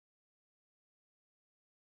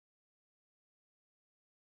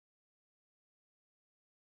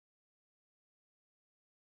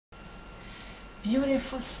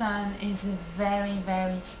Beautiful Sun is a very,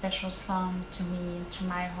 very special song to me, to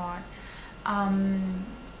my heart. Um,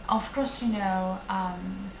 of course, I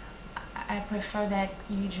prefer that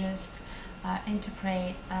you just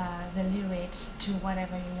interpret the lyrics to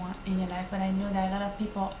whatever you want in your life, but I know that a lot of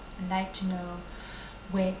people like to know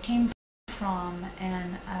where it came from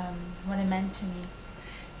and what it meant to me.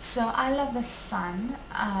 So I love the sun.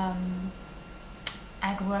 I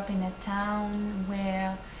grew up in a town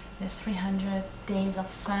where there's 300 days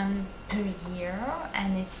of sun per year,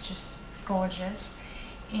 and it's just gorgeous.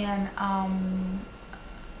 And I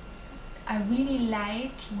really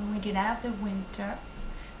like when we get out of the winter,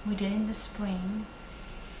 we get in the spring,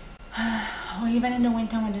 or even in the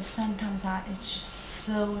winter when the sun comes out. It's just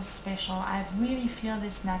so special. I really feel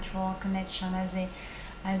this natural connection as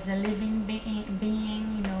a living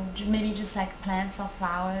being, maybe just like plants or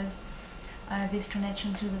flowers. This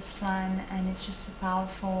connection to the sun, and it's just a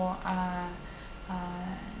powerful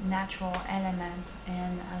natural element.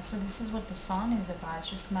 And so this is what the song is about. It's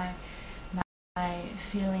just my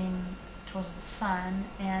feeling towards the sun.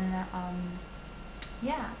 And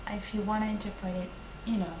yeah, if you want to interpret it,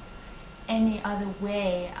 any other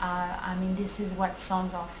way, I mean, this is what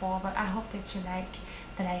songs are for. But I hope that you like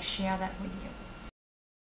that I share that with you.